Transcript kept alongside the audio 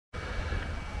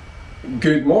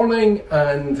Good morning,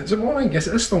 and is it morning? Yes,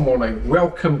 it is still morning.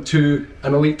 Welcome to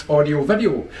an Elite Audio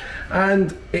video.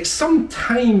 And it's some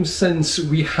time since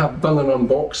we have done an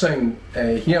unboxing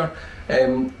here.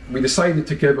 We decided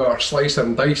to give our slicer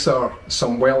and dicer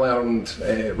some well-earned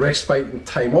respite and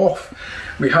time off.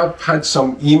 We have had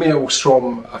some emails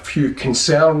from a few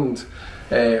concerned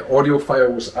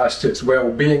audiophiles as to its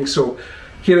well-being. So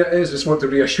here it is. I just want to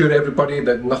reassure everybody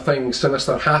that nothing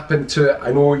sinister happened to it.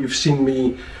 I know you've seen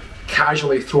me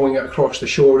casually throwing it across the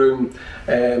showroom,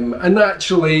 and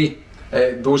naturally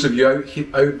those of you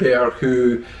out there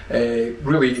who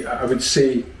really, I would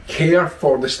say, care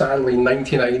for the Stanley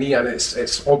 99E and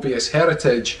its obvious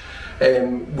heritage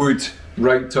would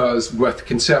write to us with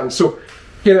concern. So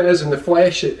here it is in the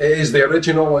flesh. It is the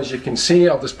original, as you can see.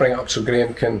 I'll just bring it up so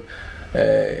Graham can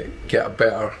get a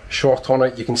better shot on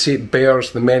it. You can see it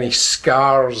bears the many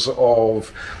scars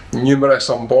of numerous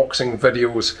unboxing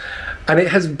videos, and it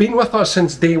has been with us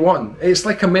since day one. It's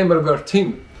like a member of our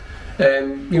team.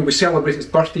 You know, we celebrate its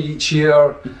birthday each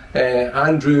year.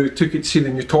 Andrew took it to see the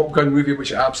new Top Gun movie,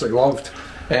 which I absolutely loved.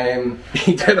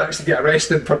 He did actually get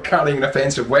arrested for carrying an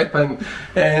offensive weapon.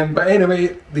 But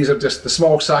anyway, these are just the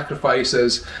small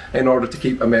sacrifices in order to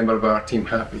keep a member of our team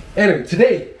happy. Anyway,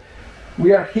 today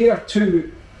we are here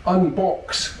to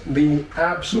unbox the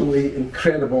absolutely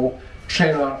incredible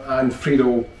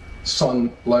Trenner&Friedl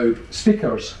Sun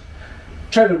loudspeakers.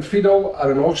 Trenner&Friedl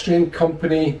are an Austrian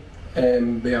company.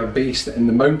 They are based in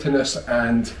the mountainous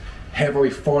and heavily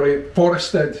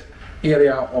forested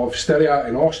area of Styria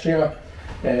in Austria.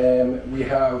 We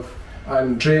have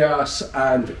Andreas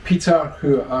and Peter,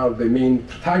 who are the main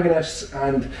protagonists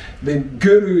and the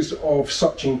gurus of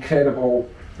such incredible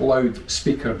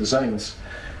loudspeaker designs.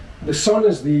 The Sun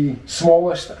is the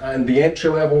smallest and the entry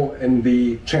level in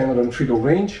the Trenner&Friedl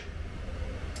range.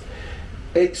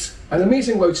 It's an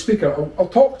amazing loudspeaker. I'll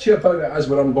talk to you about it as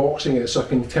we're unboxing it so I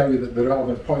can tell you the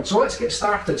relevant points. So let's get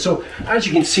started. So as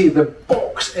you can see, the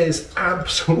box is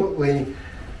absolutely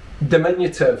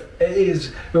diminutive. It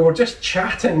is. We were just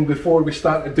chatting before we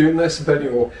started doing this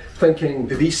video, thinking,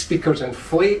 do these speakers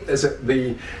inflate? Is it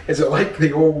like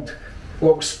the old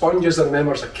little sponges I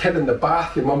remember as a kid in the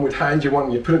bath? Your mum would hand you one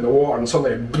and you put it in the water and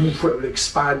suddenly it would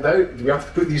expand out. Do we have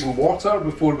to put these in water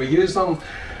before we use them?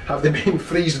 Have they been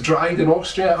freeze dried in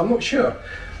Austria? I'm not sure.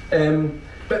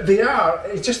 But they are,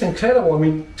 it's just incredible. I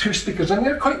mean, two speakers, and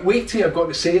they're quite weighty, I've got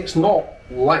to say. It's not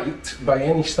light by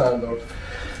any standard.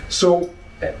 So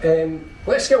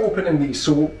let's get opening these.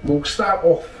 So we'll start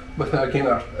off with, again,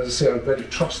 as I say, a very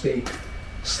trusty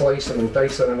slicer and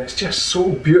dicer, and it's just so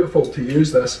beautiful to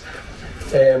use this.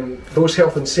 Those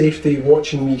health and safety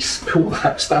watching me pull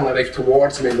that Stanley knife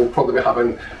towards me will probably be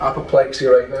having apoplexy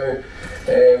right now.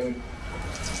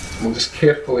 We'll just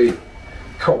carefully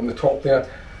cut on the top there.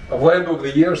 I've learned over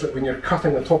the years that when you're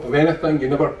cutting the top of anything, you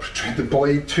never protrude the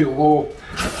blade too low.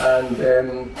 And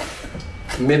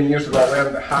many years ago, I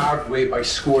learned the hard way by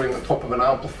scoring the top of an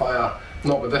amplifier,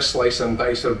 not with this slicer and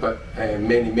dicer, but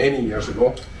many years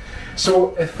ago.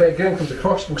 So if Graham comes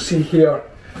across, we'll see here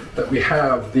that we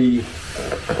have the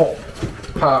top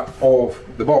part of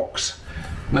the box.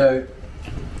 Now,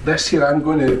 this here, I'm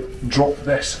going to drop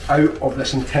this out of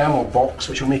this internal box,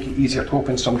 which will make it easier to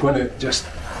open. So I'm going to just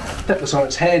tip this on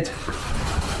its head,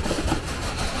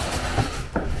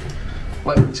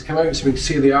 let these come out so we can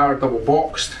see they are double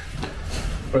boxed.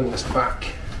 Bring this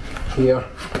back here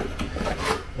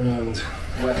and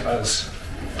let us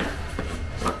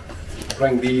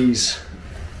bring these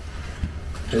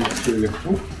into.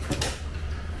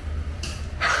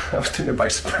 I was doing it by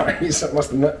surprise. I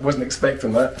wasn't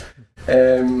expecting that.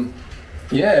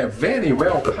 Yeah, very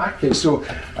well packaged. So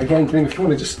again, Graham, if you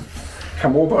want to just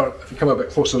come over, if you come a bit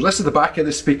closer, this is the back of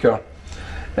the speaker.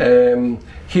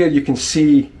 Here you can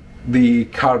see the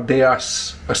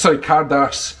Cardass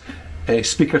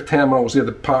speaker terminals. They're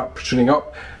the part protruding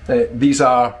up. These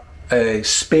are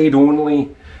spade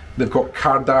only. They've got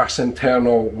Cardass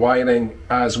internal wiring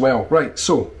as well. Right,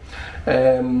 so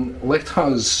let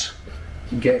us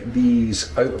get these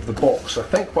out of the box. So I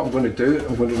think what I'm going to do,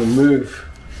 I'm going to remove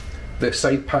the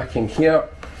side packing here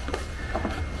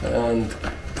and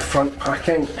the front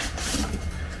packing,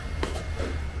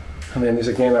 and then these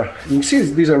again are, you can see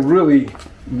these are really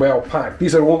well packed.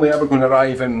 These are only ever going to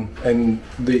arrive in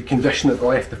the condition that they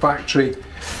left the factory.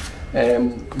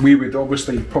 We would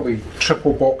obviously probably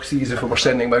triple box these if we were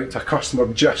sending them out to a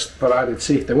customer just for added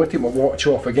safety. I'm going to take my watch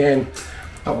off again.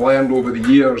 I've learned over the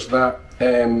years that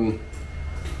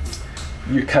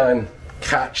you can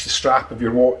catch the strap of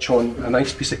your watch on a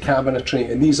nice piece of cabinetry,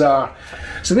 and these are,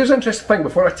 so there's an interesting thing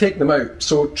before I take them out.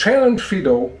 So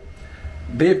Trenner&Friedl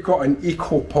they've got an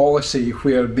eco policy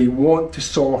where they want to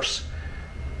source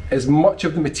as much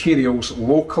of the materials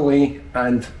locally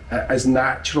and as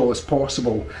natural as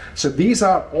possible. So these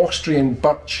are Austrian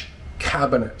birch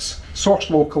cabinets, sourced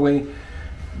locally.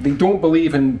 They don't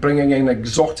believe in bringing in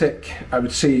exotic, I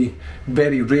would say,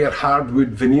 very rare hardwood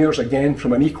veneers, again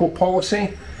from an eco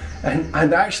policy.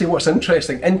 And actually what's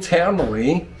interesting,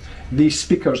 internally, these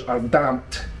speakers are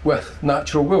damped with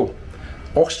natural wool.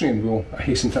 Austrian wool, I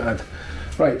hasten to add.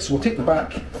 Right, so we'll take the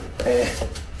back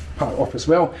part off as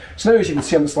well. So now, as you can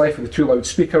see, I'm just left with the two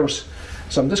loudspeakers.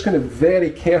 So I'm just going to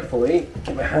very carefully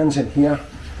get my hands in here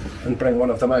and bring one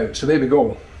of them out. So there we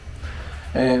go.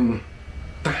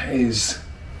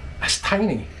 It's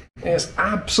tiny. It's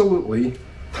absolutely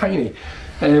tiny.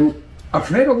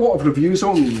 I've read a lot of reviews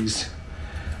on these.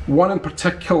 One in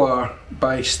particular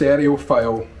by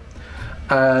Stereophile,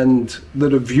 and the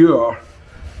reviewer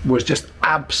was just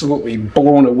absolutely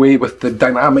blown away with the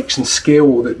dynamics and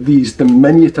scale that these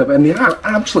diminutive, and they are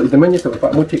absolutely diminutive. In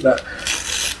fact, I'm going to take that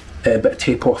bit of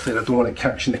tape off there. I don't want it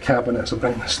catching the cabinet, so I'll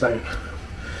bring this down.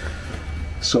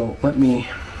 So let me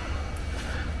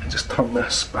just turn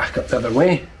this back up the other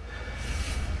way.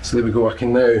 So there we go, I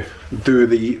can now do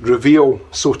the reveal,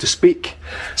 so to speak.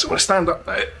 So I'm going to stand up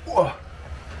now. Whoa.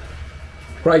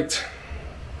 Right,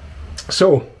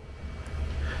 so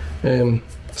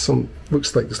some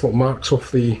looks like this little marks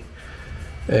off the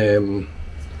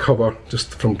cover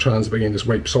just from trans, again, just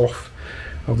wipes off.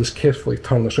 I'll just carefully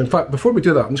turn this around. In fact, before we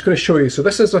do that, I'm just going to show you. So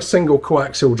this is a single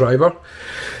coaxial driver.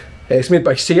 It's made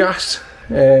by CIAS.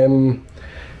 The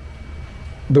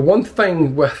one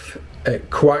thing with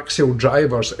coaxial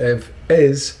drivers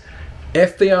is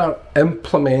if they are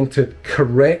implemented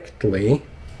correctly,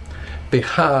 they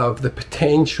have the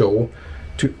potential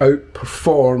to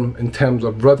outperform in terms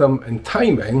of rhythm and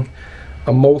timing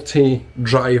a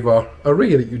multi-driver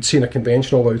array that you'd see in a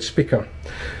conventional loudspeaker.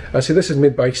 So this is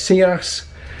made by CIAS.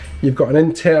 You've got an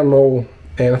internal,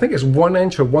 I think it's 1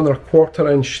 inch or 1 1/4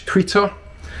 inch tweeter,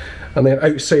 and then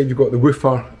outside you've got the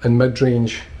woofer and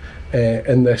mid-range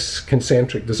in this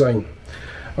concentric design.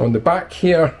 On the back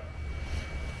here,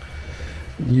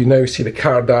 you now see the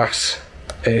Cardass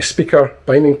speaker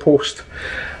binding post,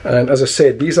 and as I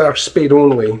said, these are spade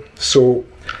only, so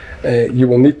you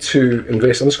will need to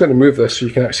invest. I'm just going to move this so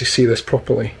you can actually see this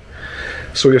properly.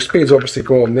 So your spades obviously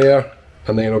go on there,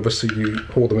 and then obviously you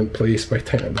hold them in place by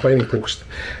tightening the binding post.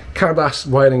 Cardass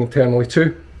wiring internally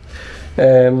too.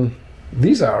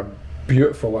 These are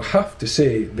beautiful, I have to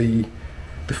say. The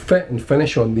fit and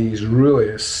finish on these really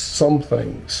is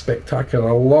something spectacular.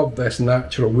 I love this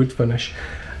natural wood finish,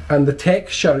 and the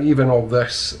texture even of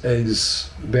this is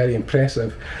very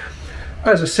impressive.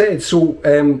 As I said, so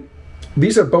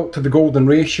these are built to the golden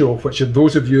ratio, which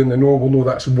those of you in the know will know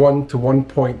that's 1 to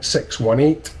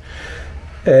 1.618.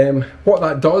 What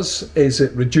that does is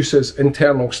it reduces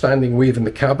internal standing wave in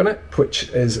the cabinet, which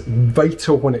is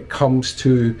vital when it comes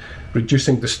to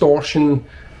reducing distortion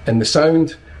in the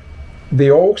sound. They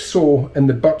also, in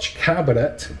the birch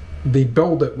cabinet, they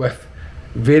build it with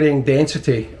varying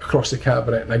density across the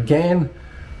cabinet, and again,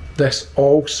 this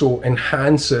also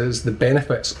enhances the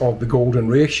benefits of the golden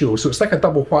ratio. So it's like a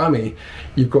double whammy.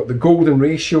 You've got the golden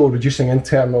ratio reducing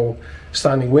internal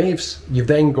standing waves, you've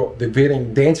then got the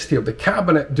varying density of the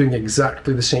cabinet doing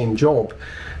exactly the same job.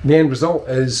 The end result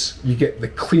is you get the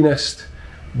cleanest,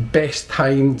 best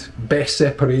timed, best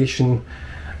separation,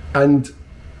 and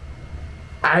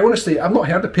I honestly, I've not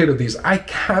heard a pair of these. I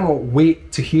cannot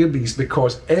wait to hear these,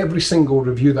 because every single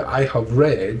review that I have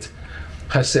read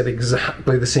has said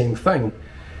exactly the same thing.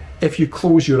 If you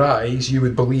close your eyes, you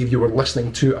would believe you were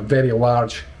listening to a very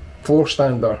large floor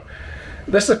stander.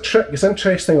 This is a trick. It's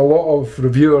interesting, a lot of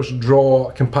reviewers draw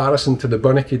a comparison to the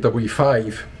Bonneke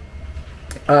W5,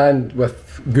 and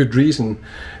with good reason,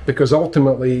 because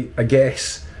ultimately, I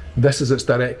guess, this is its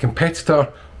direct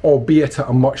competitor, albeit at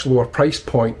a much lower price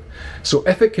point. So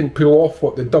if it can pull off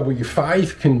what the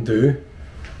W5 can do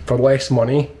for less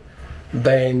money,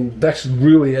 then this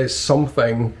really is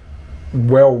something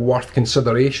well worth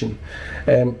consideration.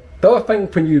 The other thing,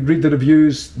 when you read the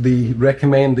reviews, they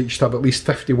recommend that you should have at least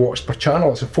 50 watts per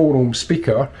channel. It's a 4-ohm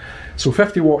speaker, so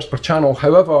 50 watts per channel.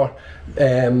 However,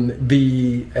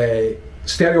 the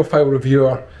Stereophile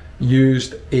reviewer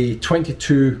used a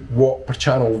 22 watt per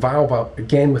channel valve,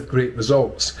 again with great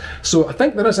results. So I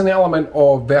think there is an element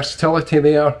of versatility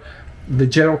there. The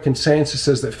general consensus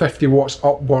is that 50 watts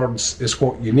upwards is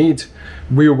what you need.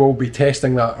 We will be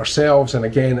testing that ourselves, and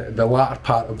again, the latter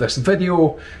part of this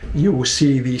video, you will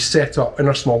see the setup in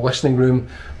our small listening room.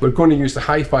 We're going to use the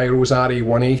Hi-Fi Rosari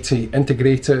 180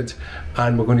 integrated,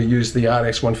 and we're going to use the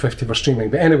RS 150 for streaming.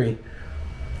 But anyway,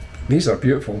 These are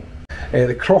beautiful.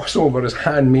 The crossover is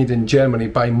handmade in Germany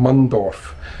by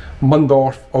Mundorf.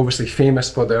 Mundorf, obviously famous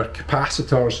for their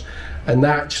capacitors, and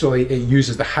naturally it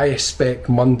uses the highest spec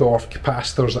Mundorf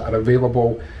capacitors that are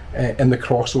available in the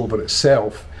crossover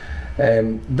itself.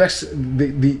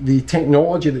 The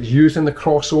technology that's used in the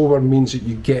crossover means that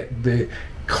you get the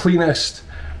cleanest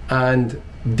and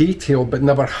detailed but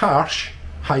never harsh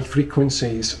high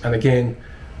frequencies, and again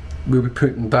we'll be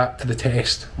putting that to the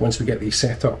test once we get these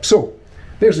set up. So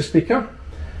there's the speaker.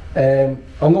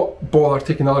 I'll not bother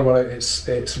taking another one out,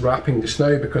 it's wrapping just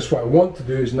now, because what I want to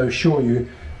do is now show you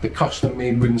the custom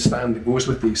made wooden stand that goes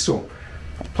with these. So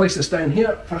I'll place this down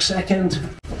here for a second.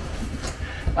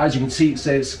 As you can see, it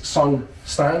says Sun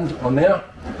Stand on there,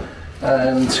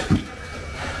 and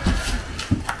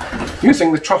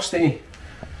using the trusty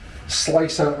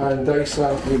slicer and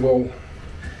dicer, we will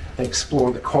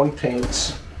explore the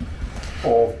contents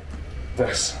of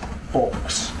this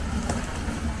box.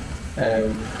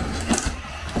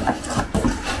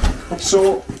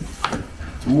 So,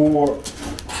 more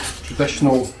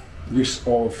traditional use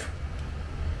of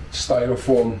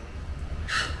styrofoam,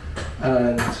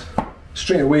 and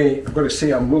straight away I've got to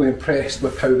say I'm really impressed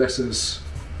with how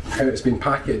it's been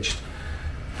packaged.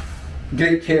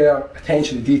 Great care,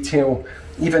 attention to detail.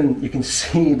 Even you can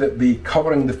see that the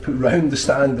covering they've put around the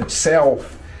stand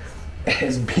itself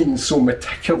has been so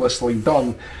meticulously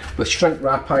done, with shrink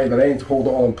wrap either end to hold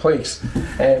it all in place.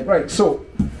 Right, so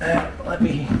let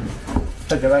me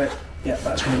figure out. Yeah,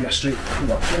 that's going to be a straight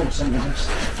flow. Somebody just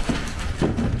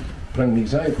bring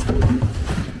these out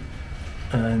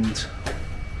and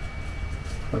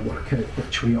I'll work out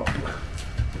which way up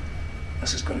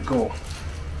this is going to go.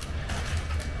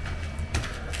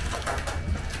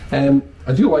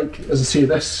 I do like, as I say,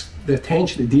 the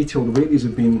attention to detail, the way these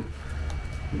have been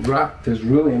wrapped is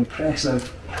really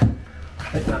impressive. I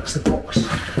think that's the box.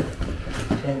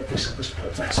 Just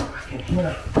put this back in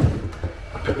here.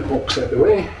 Put the box out of the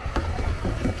way.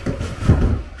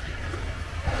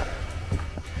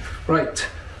 Right.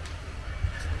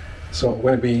 So I'm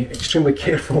going to be extremely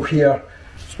careful here.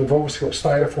 We've obviously got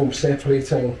styrofoam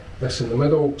separating this in the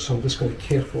middle, so I'm just going to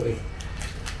carefully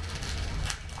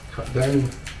cut down.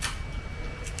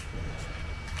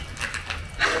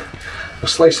 The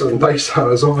slicer and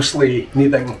dicer is obviously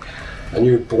needing a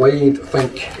new blade. I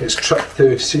think it's tricky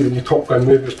to see the new Top Gun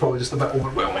movie, is probably just a bit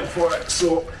overwhelming for it.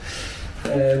 So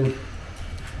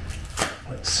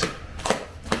let's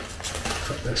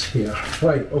cut this here.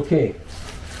 Right, okay.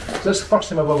 So this is the first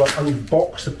time I've ever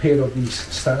unboxed a pair of these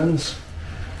stands.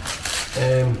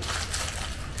 And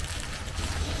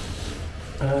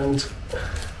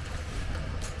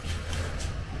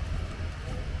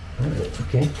right,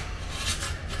 okay.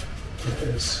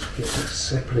 Let's get this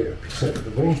separator piece out of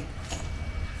the way.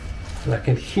 And I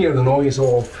can hear the noise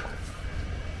of,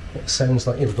 it sounds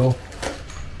like, here we go.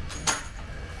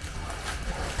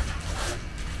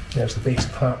 There's the base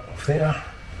part off there.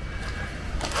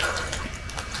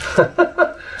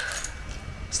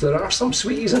 So there are some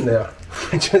sweeties in there,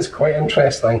 which is quite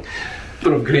interesting. I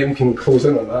don't know if Graham can close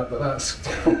in on that, but that's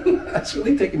that's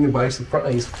really taken me by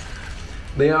surprise.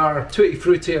 They are Tutti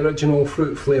Frutti original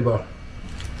fruit flavour,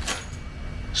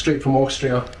 straight from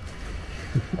Austria.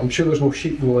 I'm sure there's no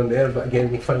sheep wool in there, but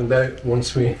again we'll find out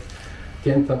once we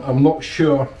get into them. I'm not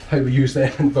sure how we use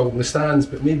them in building the stands,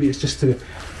 but maybe it's just to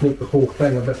make the whole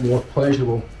thing a bit more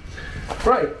pleasurable.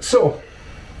 Right, so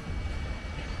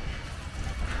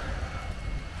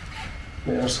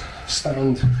there's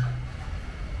stand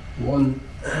 1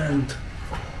 and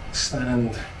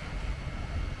stand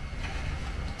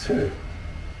 2.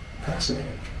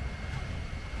 Fascinating.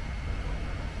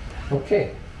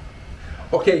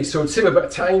 Okay, so to save a bit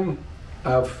of time,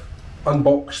 I've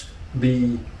unboxed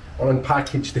or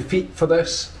unpackaged the feet for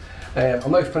this.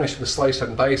 I'm now finished with the slicer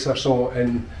and dicer, so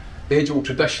in the age-old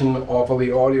tradition of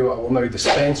Elite Audio, I will now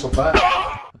dispense of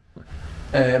that.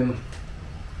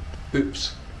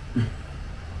 Oops.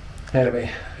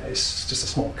 Anyway, it's just a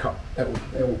small cut.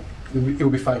 It'll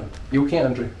be fine. You okay,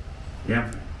 Andrew? Yeah.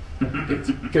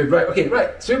 Good. Right. Okay.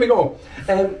 Right. So here we go.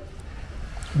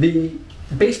 The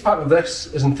base part of this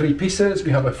is in 3 pieces.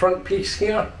 We have a front piece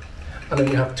here, and then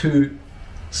you have 2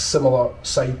 similar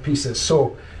side pieces.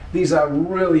 So these are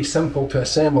really simple to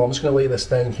assemble. I'm just going to lay this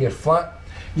down here flat.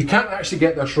 You can't actually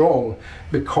get this wrong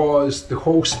because the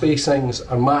hole spacings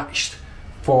are matched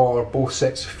for both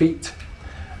sets of feet.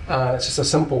 It's just a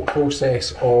simple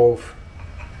process of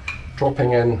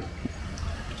dropping in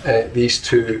these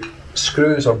 2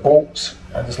 screws or bolts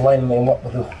and just lining them up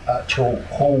with the actual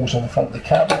holes in the front of the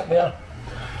cabinet there.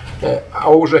 I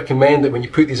always recommend that when you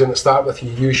put these in to start with,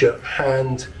 you use your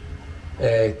hand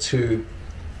to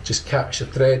just catch the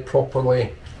thread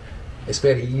properly. It's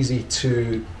very easy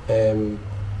to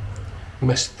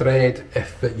misthread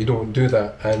if you don't do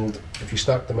that, and if you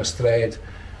start to misthread,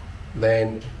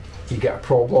 then you get a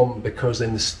problem, because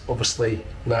then obviously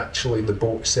naturally the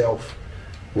bolt itself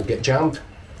will get jammed.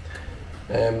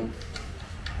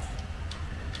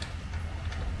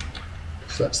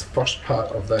 So that's the first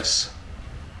part of this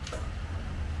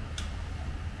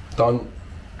done.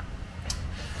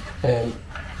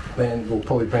 Then we'll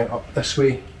probably bring it up this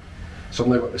way. So I've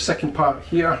now got the second part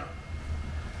here,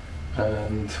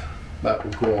 and that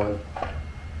will go on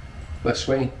this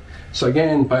way. So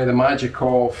again, by the magic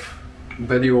of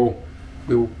video,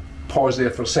 we'll pause there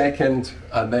for a second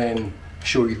and then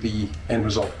show you the end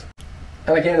result.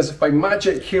 And again, as if by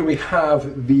magic, here we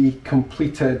have the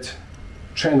completed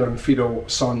Trenner&Friedl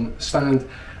Sun stand.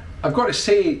 I've got to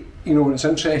say, you know, it's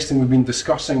interesting, we've been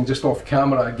discussing just off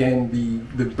camera again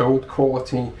the build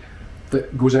quality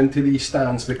that goes into these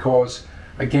stands, because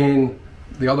again,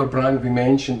 the other brand we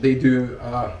mentioned, they do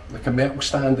like a metal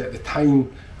stand at the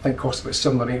time, I think cost about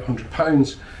 £700 or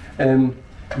 £800.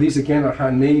 These again are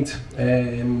handmade.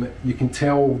 You can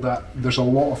tell that there's a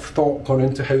lot of thought gone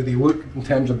into how they look in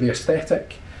terms of the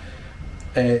aesthetic.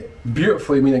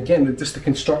 Beautifully, I mean, again, just the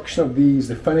construction of these,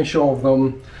 the finish of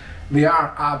them, they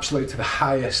are absolutely to the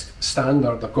highest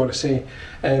standard, I've got to say.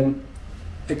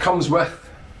 It comes with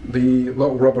the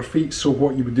little rubber feet, so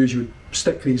what you would do is you would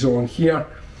stick these on here,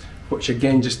 which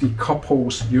again just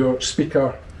decouples your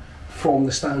speaker from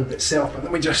the stand itself. And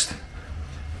then we just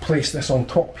place this on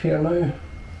top here now,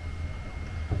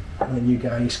 and then you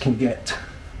guys can get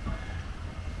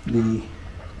the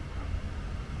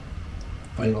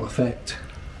final effect.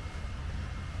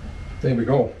 There we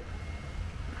go.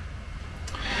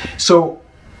 So,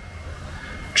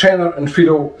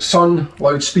 Trenner&Friedl Sun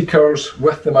loudspeakers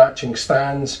with the matching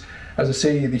stands. As I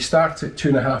say, they start at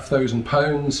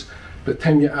 £2,500. By the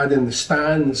time you add in the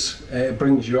stands, it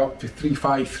brings you up to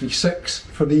 3,536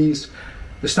 for these.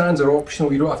 The stands are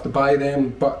optional, you don't have to buy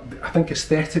them, but I think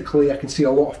aesthetically I can see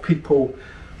a lot of people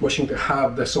wishing to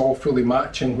have this all fully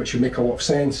matching, which would make a lot of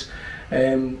sense.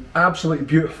 Absolutely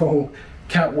beautiful.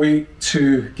 Can't wait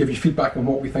to give you feedback on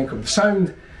what we think of the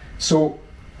sound. So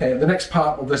the next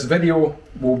part of this video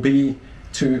will be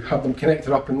to have them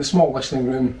connected up in the small listening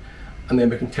room, and then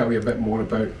we can tell you a bit more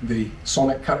about the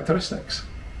sonic characteristics.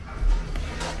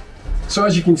 So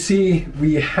as you can see,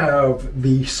 we have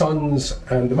the Suns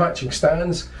and the matching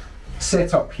stands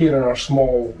set up here in our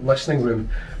small listening room.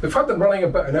 We've had them running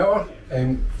about an hour,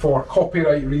 for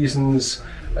copyright reasons.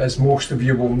 As most of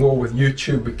you will know, with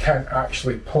YouTube we can't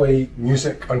actually play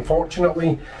music,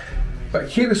 unfortunately. But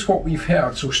here is what we've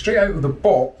heard. So straight out of the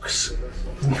box,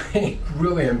 they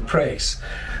really impress.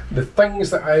 The things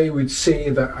that I would say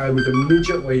that I would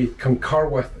immediately concur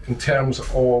with in terms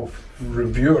of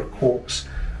reviewer quotes,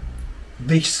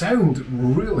 they sound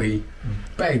really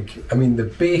big. I mean, the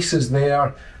bass is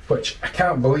there, which I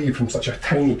can't believe from such a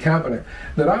tiny cabinet.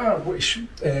 There are, which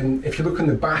if you look in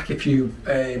the back, if you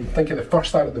think of the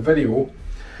first part of the video,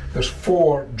 there's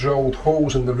 4 drilled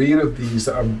holes in the rear of these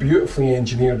that are beautifully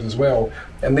engineered as well,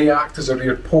 and they act as a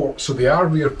rear port, so they are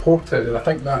rear ported, and I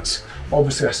think that's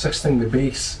obviously assisting the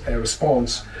bass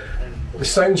response. The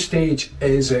soundstage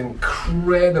is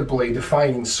incredibly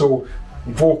defined, so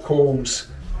vocals,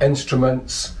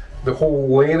 instruments, the whole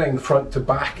layering front to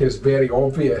back is very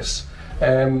obvious.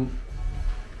 And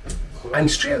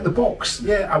straight out the box,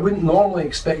 yeah, I wouldn't normally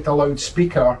expect a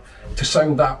loudspeaker to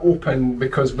sound that open,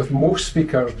 because with most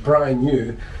speakers brand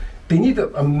new, they need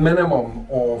a minimum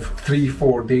of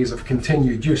 3-4 days of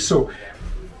continued use. So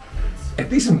if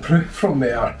these improve from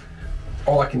there,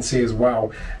 all I can say is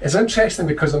wow. It's interesting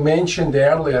because I mentioned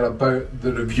earlier about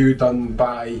the review done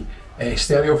by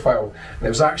Stereophile, and it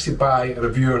was actually by a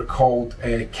reviewer called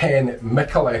Ken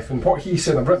Micallef, and what he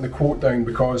said, I've written the quote down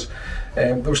because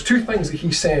there was 2 things that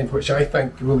he said which I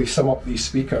think really sum up these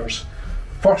speakers.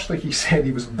 Firstly, he said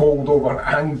he was bowled over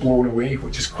and blown away,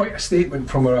 which is quite a statement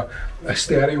from a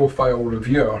Stereophile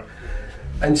reviewer.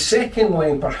 And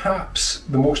secondly, and perhaps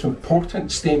the most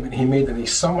important statement he made in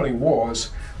his summary,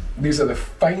 was these are the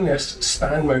finest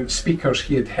stand mount speakers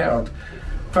he had heard.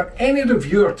 For any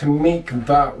reviewer to make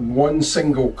that one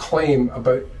single claim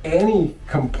about any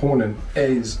component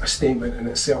is a statement in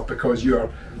itself, because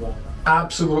you're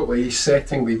absolutely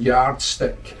setting the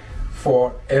yardstick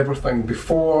for everything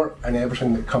before and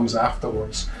everything that comes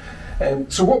afterwards.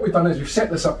 So what we've done is we've set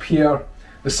this up here,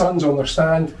 the Suns on their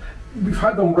stand, we've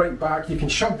had them right back. You can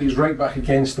shove these right back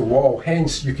against the wall,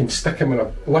 hence you can stick them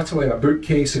in literally in a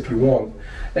bookcase if you want.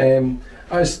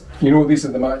 as you know, these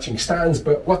are the matching stands,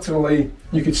 but literally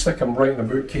you could stick them right in a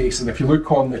bookcase, and if you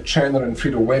look on the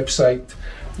Trenner&Friedl website,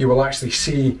 you will actually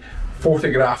see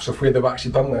photographs of where they've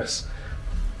actually done this.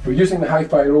 We're using the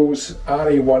Hi-Fi Rose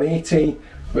RA180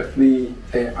 with the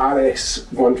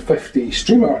RS150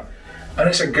 streamer, and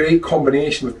it's a great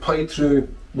combination. We've played through,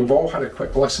 we've all had a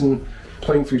quick listen,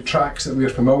 playing through tracks that we're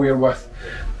familiar with,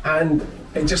 and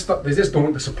they just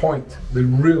don't disappoint. They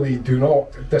really do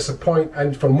not disappoint,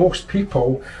 and for most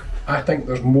people I think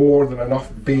there's more than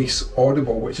enough bass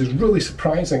audible, which is really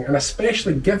surprising, and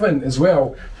especially given as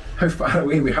well how far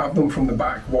away we have them from the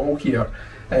back wall here.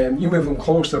 You move them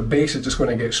closer, bass is just going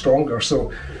to get stronger.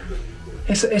 So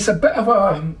it's a bit of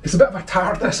a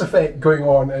TARDIS effect going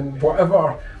on, and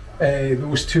whatever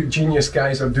those two genius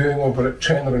guys are doing over at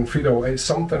Trenner&Friedl, it's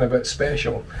something a bit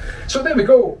special. So there we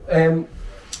go.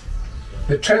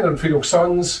 The Trenner&Friedl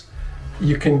Sons.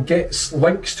 You can get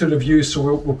links to reviews, so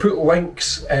we'll put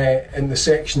links in the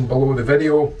section below the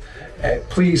video.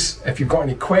 Please, if you've got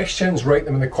any questions, write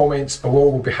them in the comments below.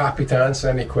 We'll be happy to answer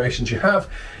any questions you have.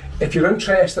 If you're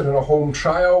interested in a home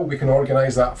trial, we can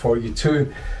organise that for you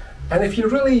too. And if you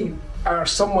really are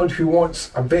someone who wants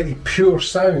a very pure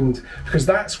sound, because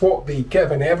that's what they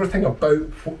give, and everything about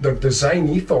their design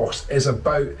ethos is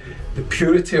about the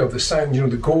purity of the sound, you know,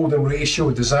 the golden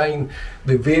ratio design,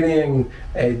 the varying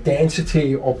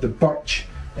density of the birch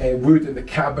wood in the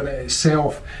cabinet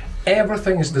itself.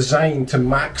 Everything is designed to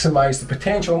maximise the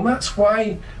potential, and that's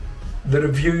why the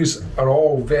reviews are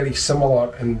all very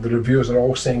similar, and the reviewers are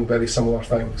all saying very similar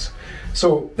things.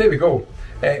 So there we go.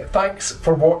 Thanks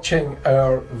for watching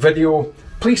our video.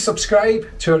 Please subscribe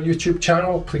to our YouTube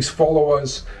channel. Please follow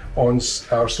us on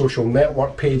our social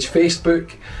network page,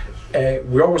 Facebook.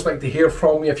 We always like to hear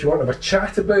from you. If you want to have a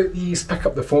chat about these, pick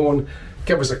up the phone,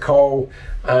 give us a call,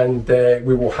 and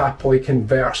we will happily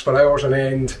converse for hours on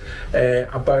end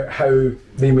about how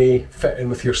they may fit in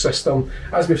with your system.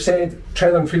 As we've said,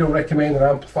 Trenner&Friedl recommend an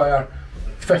amplifier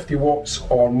 50 watts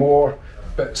or more,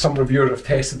 but some reviewers have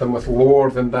tested them with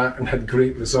lower than that and had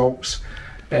great results.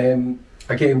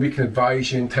 Again, we can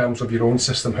advise you in terms of your own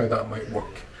system how that might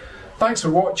work. Thanks for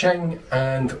watching,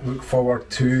 and look forward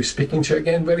to speaking to you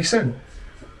again very soon.